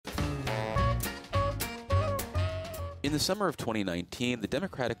In the summer of 2019, the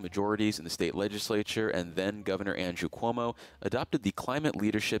Democratic majorities in the state legislature and then Governor Andrew Cuomo adopted the Climate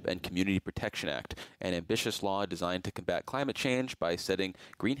Leadership and Community Protection Act, an ambitious law designed to combat climate change by setting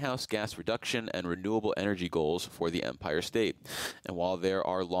greenhouse gas reduction and renewable energy goals for the Empire State. And while there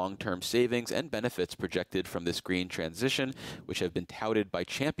are long-term savings and benefits projected from this green transition, which have been touted by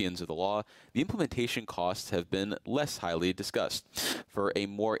champions of the law, the implementation costs have been less highly discussed. For a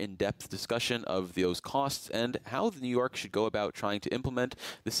more in-depth discussion of those costs and how New York should go about trying to implement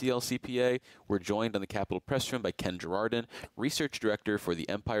the CLCPA, we're joined on the Capitol Press Room by Ken Girardin, Research Director for the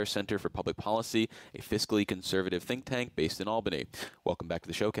Empire Center for Public Policy, a fiscally conservative think tank based in Albany. Welcome back to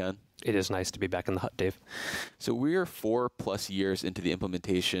the show, Ken. It is nice to be back in the hut, Dave. So we're 4+ years into the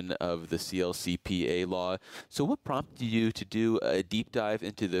implementation of the CLCPA law. So what prompted you to do a deep dive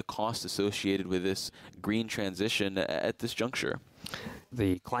into the costs associated with this green transition at this juncture?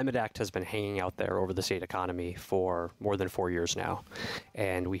 The Climate Act has been hanging out there over the state economy for more than 4 years now,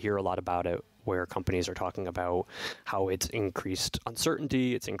 and we hear a lot about it where companies are talking about how it's increased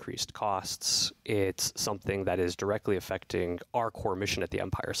uncertainty, it's increased costs. It's something that is directly affecting our core mission at the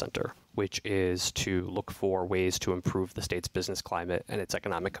Empire Center, which is to look for ways to improve the state's business climate and its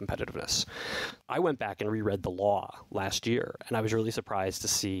economic competitiveness. I went back and reread the law last year, and I was really surprised to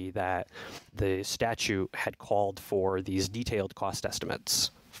see that the statute had called for these detailed cost estimates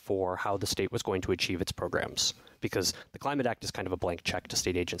for how the state was going to achieve its programs, because the Climate Act is kind of a blank check to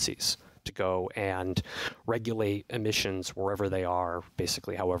state agencies to go and regulate emissions wherever they are,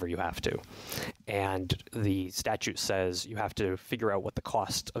 basically however you have to. And the statute says you have to figure out what the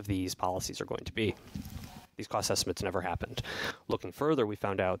cost of these policies are going to be. These cost estimates never happened. Looking further, we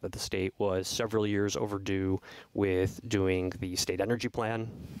found out that the state was several years overdue with doing the state energy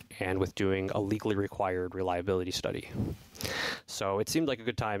plan and with doing a legally required reliability study. So it seemed like a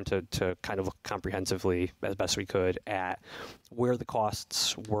good time to kind of look comprehensively, as best we could, at where the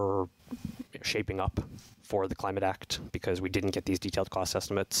costs were shaping up for the Climate Act, because we didn't get these detailed cost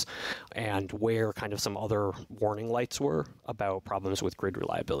estimates, and where kind of some other warning lights were about problems with grid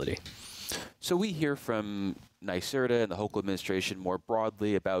reliability. So we hear from NYSERDA and the Hochul administration more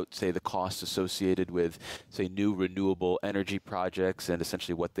broadly about, say, the costs associated with, say, new renewable energy projects and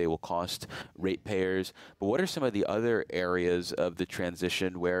essentially what they will cost ratepayers. But what are some of the other areas of the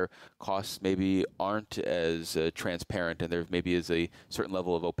transition where costs maybe aren't as transparent and there maybe is a certain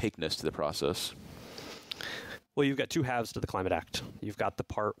level of opaqueness to the process? Well, you've got two halves to the Climate Act. You've got the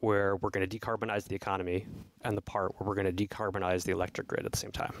part where we're going to decarbonize the economy and the part where we're going to decarbonize the electric grid at the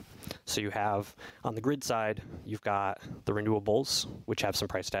same time. So you have, on the grid side, you've got the renewables, which have some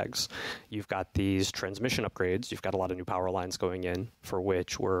price tags. You've got these transmission upgrades. You've got a lot of new power lines going in for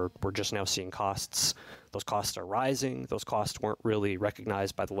which we're just now seeing costs. Those costs are rising. Those costs weren't really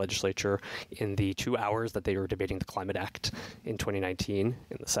recognized by the legislature in the 2 hours that they were debating the Climate Act in 2019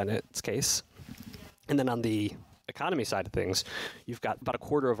 in the Senate's case. And then on the economy side of things, you've got about a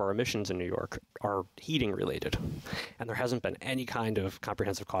quarter of our emissions in New York are heating related. And there hasn't been any kind of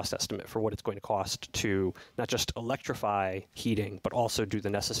comprehensive cost estimate for what it's going to cost to not just electrify heating, but also do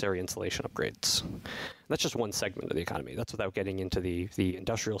the necessary insulation upgrades. And that's just one segment of the economy. That's without getting into the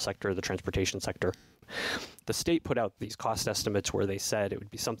industrial sector, the transportation sector. The state put out these cost estimates where they said it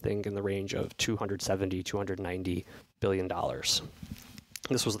would be something in the range of $270, $290 billion.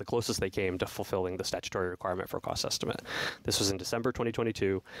 This was the closest they came to fulfilling the statutory requirement for a cost estimate. This was in December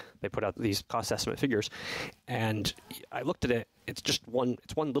 2022. They put out these cost estimate figures, and I looked at it. It's just one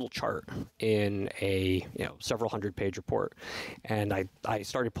little chart in a several hundred-page report, and I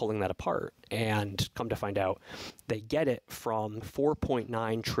started pulling that apart, and come to find out, they get it from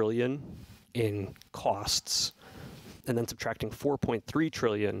 $4.9 trillion in costs, and then subtracting $4.3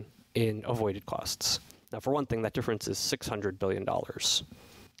 trillion in avoided costs. Now, for one thing, that difference is $600 billion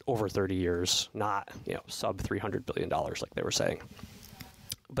over 30 years, not sub $300 billion like they were saying.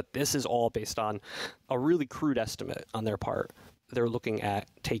 But this is all based on a really crude estimate on their part. They're looking at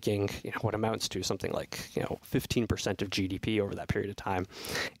taking what amounts to something like 15% of GDP over that period of time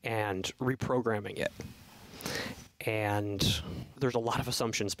and reprogramming it. And there's a lot of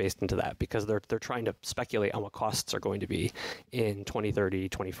assumptions based into that because they're trying to speculate on what costs are going to be in 2030,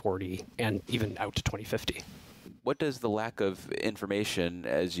 2040, and even out to 2050. What does the lack of information,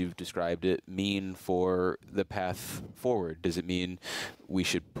 as you've described it, mean for the path forward? Does it mean we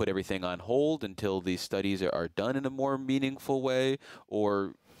should put everything on hold until these studies are done in a more meaningful way?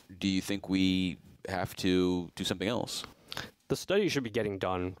 Or do you think we have to do something else? The study should be getting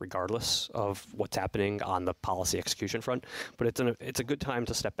done regardless of what's happening on the policy execution front, but it's a good time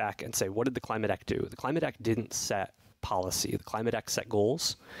to step back and say, what did the Climate Act do? The Climate Act didn't set policy. The Climate Act set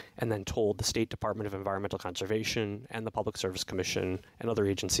goals and then told the State Department of Environmental Conservation and the Public Service Commission and other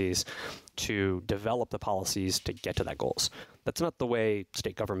agencies to develop the policies to get to that goals. That's not the way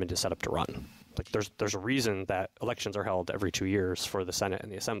state government is set up to run. Like there's a reason that elections are held every 2 years for the Senate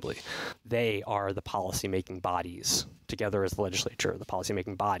and the Assembly. They are the policy-making bodies, together as the legislature, the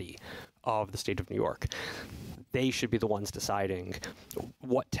policy-making body of the state of New York. They should be the ones deciding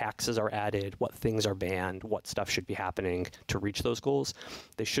what taxes are added, what things are banned, what stuff should be happening to reach those goals.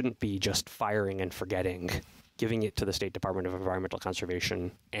 They shouldn't be just firing and forgetting, giving it to the State Department of Environmental Conservation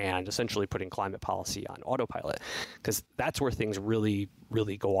and essentially putting climate policy on autopilot, because that's where things really,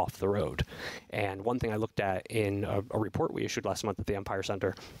 really go off the road. And one thing I looked at in a report we issued last month at the Empire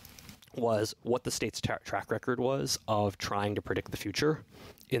Center was what the state's track record was of trying to predict the future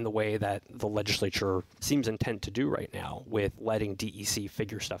in the way that the legislature seems intent to do right now with letting DEC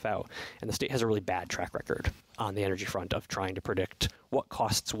figure stuff out. And the state has a really bad track record on the energy front of trying to predict what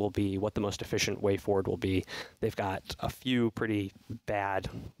costs will be, what the most efficient way forward will be. They've got a few pretty bad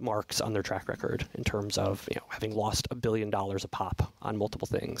marks on their track record in terms of having lost $1 billion a pop on multiple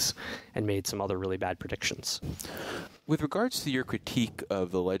things and made some other really bad predictions. With regards to your critique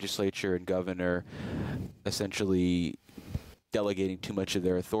of the legislature and governor essentially delegating too much of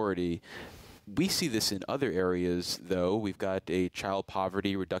their authority, we see this in other areas, though. We've got a Child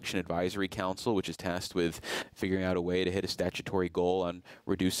Poverty Reduction Advisory Council, which is tasked with figuring out a way to hit a statutory goal on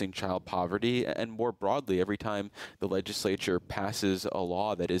reducing child poverty. And more broadly, every time the legislature passes a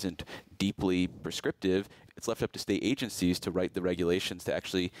law that isn't deeply prescriptive, it's left up to state agencies to write the regulations to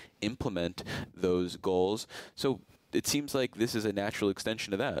actually implement those goals. So it seems like this is a natural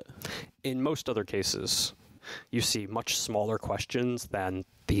extension of that. In most other cases, you see much smaller questions than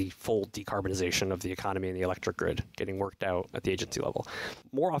the full decarbonization of the economy and the electric grid getting worked out at the agency level.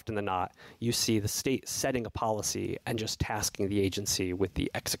 More often than not, you see the state setting a policy and just tasking the agency with the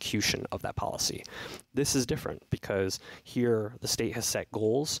execution of that policy. This is different because here the state has set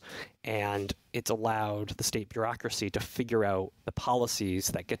goals and it's allowed the state bureaucracy to figure out the policies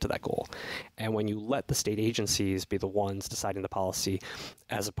that get to that goal. And when you let the state agencies be the ones deciding the policy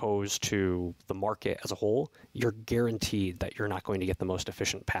as opposed to the market as a whole, you're guaranteed that you're not going to get the most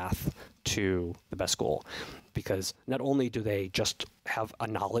efficient path to the best goal. Because not only do they just have a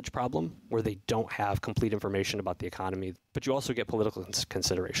knowledge problem where they don't have complete information about the economy, but you also get political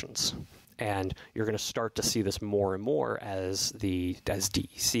considerations. And you're going to start to see this more and more as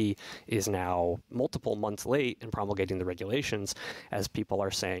DEC is now multiple months late in promulgating the regulations, as people are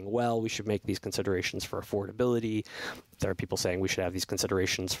saying, well, we should make these considerations for affordability. There are people saying we should have these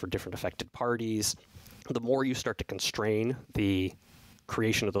considerations for different affected parties. The more you start to constrain the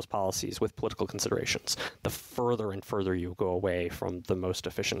creation of those policies with political considerations, the further and further you go away from the most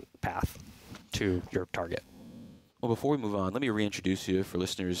efficient path to your target. Well, before we move on, let me reintroduce you for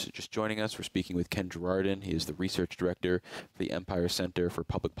listeners just joining us. We're speaking with Ken Girardin. He is the research director for the Empire Center for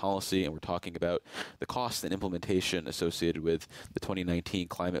Public Policy, and we're talking about the costs and implementation associated with the 2019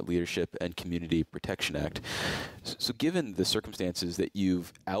 Climate Leadership and Community Protection Act. So given the circumstances that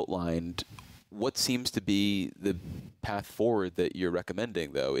you've outlined, what seems to be the path forward that you're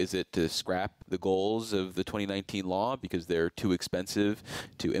recommending, though? Is it to scrap the goals of the 2019 law because they're too expensive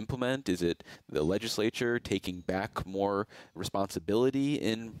to implement? Is it the legislature taking back more responsibility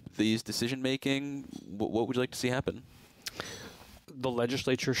in these decision-making? What would you like to see happen? The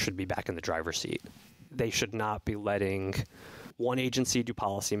legislature should be back in the driver's seat. They should not be letting one agency do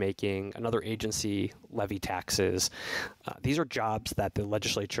policymaking, another agency levy taxes. These are jobs that the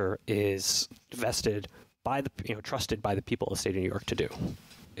legislature is vested by trusted by the people of the state of New York to do.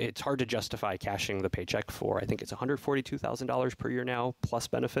 It's hard to justify cashing the paycheck for, I think it's $142,000 per year now, plus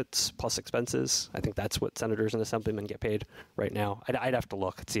benefits, plus expenses. I think that's what senators and assemblymen get paid right now. I'd have to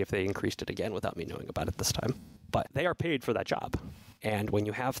look and see if they increased it again without me knowing about it this time. But they are paid for that job. And when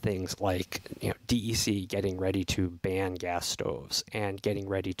you have things like DEC getting ready to ban gas stoves and getting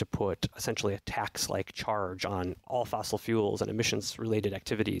ready to put essentially a tax-like charge on all fossil fuels and emissions-related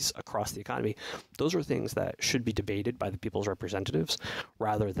activities across the economy, those are things that should be debated by the people's representatives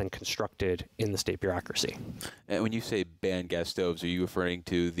rather than constructed in the state bureaucracy. And when you say ban gas stoves, are you referring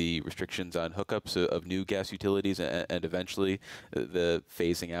to the restrictions on hookups of new gas utilities and eventually the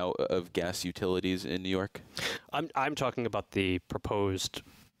phasing out of gas utilities in New York? I'm talking about the proposed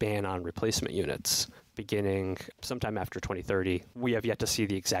ban on replacement units beginning sometime after 2030. We have yet to see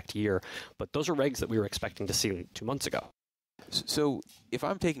the exact year, but those are regs that we were expecting to see 2 months ago. So if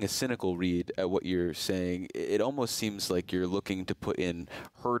I'm taking a cynical read at what you're saying, it almost seems like you're looking to put in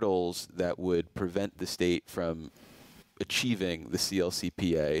hurdles that would prevent the state from achieving the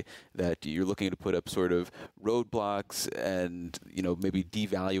CLCPA, that you're looking to put up sort of roadblocks and, maybe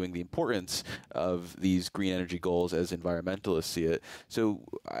devaluing the importance of these green energy goals as environmentalists see it. So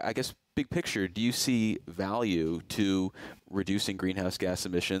I guess big picture, do you see value to reducing greenhouse gas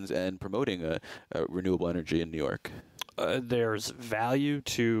emissions and promoting a renewable energy in New York? There's value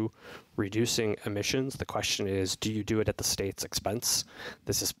to reducing emissions. The question is, do you do it at the state's expense?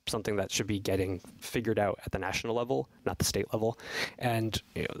 This is something that should be getting figured out at the national level, not the state level. And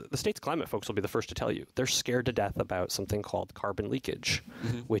the state's climate folks will be the first to tell you they're scared to death about something called carbon leakage,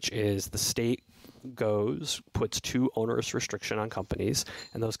 which is the state puts too onerous restriction on companies,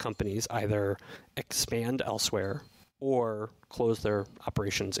 and those companies either expand elsewhere or close their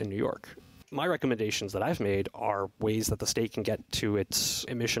operations in New York. My recommendations that I've made are ways that the state can get to its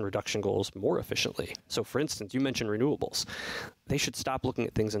emission reduction goals more efficiently. So, for instance, you mentioned renewables. They should stop looking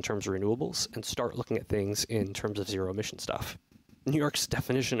at things in terms of renewables and start looking at things in terms of zero emission stuff. New York's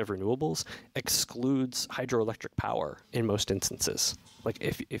definition of renewables excludes hydroelectric power in most instances. Like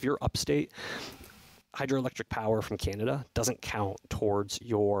if you're upstate, hydroelectric power from Canada doesn't count towards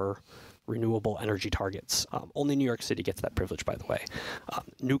your renewable energy targets. Only New York City gets that privilege, by the way.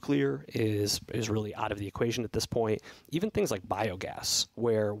 Nuclear is really out of the equation at this point. Even things like biogas,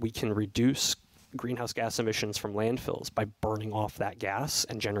 where we can reduce greenhouse gas emissions from landfills by burning off that gas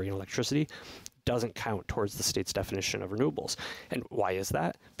and generating electricity, doesn't count towards the state's definition of renewables. And why is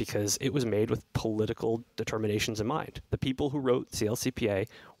that? Because it was made with political determinations in mind. The people who wrote CLCPA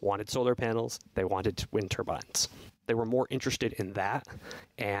wanted solar panels, they wanted wind turbines. They were more interested in that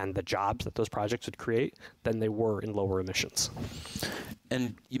and the jobs that those projects would create than they were in lower emissions.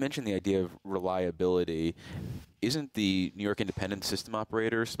 And you mentioned the idea of reliability. Isn't the New York Independent System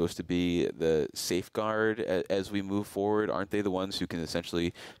Operator supposed to be the safeguard as we move forward? Aren't they the ones who can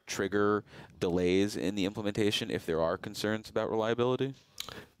essentially trigger delays in the implementation if there are concerns about reliability?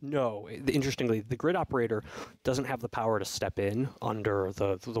 No. Interestingly, the grid operator doesn't have the power to step in under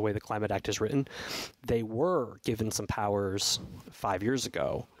the way the Climate Act is written. They were given some powers 5 years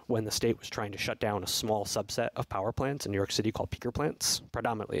ago when the state was trying to shut down a small subset of power plants in New York City called peaker plants,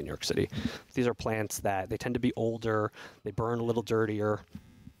 predominantly in New York City. These are plants that they tend to be older, they burn a little dirtier,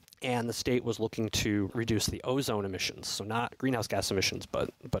 and the state was looking to reduce the ozone emissions, so not greenhouse gas emissions, but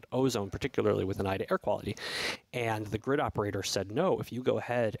ozone, particularly with an eye to air quality. And the grid operator said, no, if you go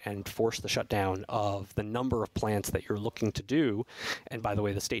ahead and force the shutdown of the number of plants that you're looking to do, and by the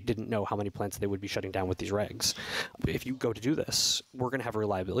way, the state didn't know how many plants they would be shutting down with these regs. If you go to do this, we're going to have a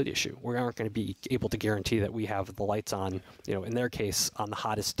reliability issue. We aren't going to be able to guarantee that we have the lights on, in their case, on the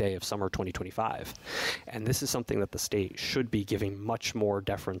hottest day of summer 2025. And this is something that the state should be giving much more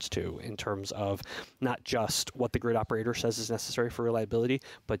deference to in terms of not just what the grid operator says is necessary for reliability,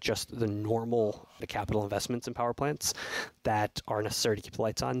 but just the capital investments in power plants that are necessary to keep the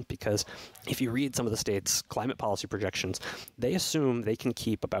lights on. Because if you read some of the state's climate policy projections, they assume they can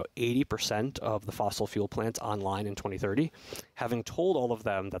keep about 80% of the fossil fuel plants online in 2030, having told all of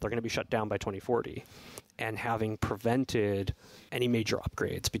them that they're going to be shut down by 2040. And having prevented any major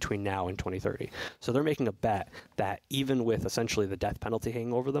upgrades between now and 2030. So they're making a bet that even with essentially the death penalty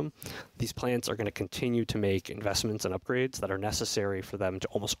hanging over them, these plants are going to continue to make investments and upgrades that are necessary for them to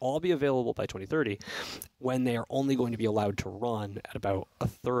almost all be available by 2030, when they are only going to be allowed to run at about a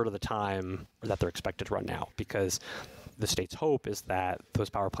third of the time that they're expected to run now. Because the state's hope is that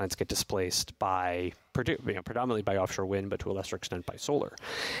those power plants get displaced by predominantly by offshore wind, but to a lesser extent by solar.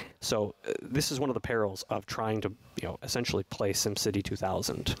 So this is one of the perils of trying to essentially play SimCity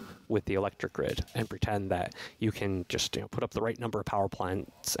 2000 with the electric grid and pretend that you can just put up the right number of power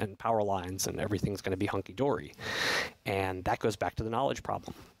plants and power lines and everything's going to be hunky-dory. And that goes back to the knowledge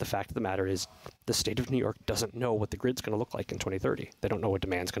problem. The fact of the matter is the state of New York doesn't know what the grid's going to look like in 2030. They don't know what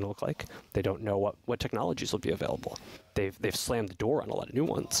demand's going to look like. They don't know what technologies will be available. They've slammed the door on a lot of new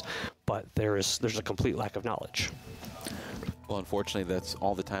ones, but there's a complete lack of knowledge. Well, unfortunately, that's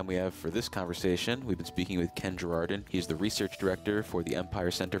all the time we have for this conversation. We've been speaking with Ken Girardin. He's the research director for the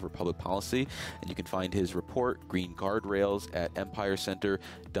Empire Center for Public Policy, and you can find his report, Green Guardrails, at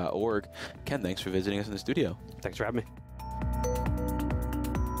empirecenter.org. Ken, thanks for visiting us in the studio. Thanks for having me.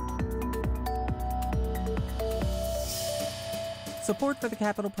 Support for the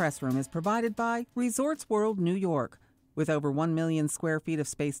Capitol Press Room is provided by Resorts World New York. With over 1 million square feet of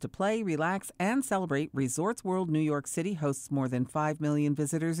space to play, relax, and celebrate, Resorts World New York City hosts more than 5 million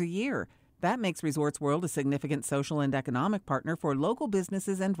visitors a year. That makes Resorts World a significant social and economic partner for local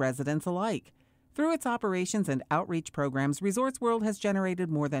businesses and residents alike. Through its operations and outreach programs, Resorts World has generated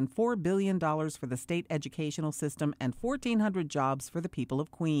more than $4 billion for the state educational system and 1,400 jobs for the people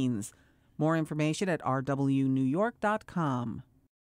of Queens. More information at rwnewyork.com.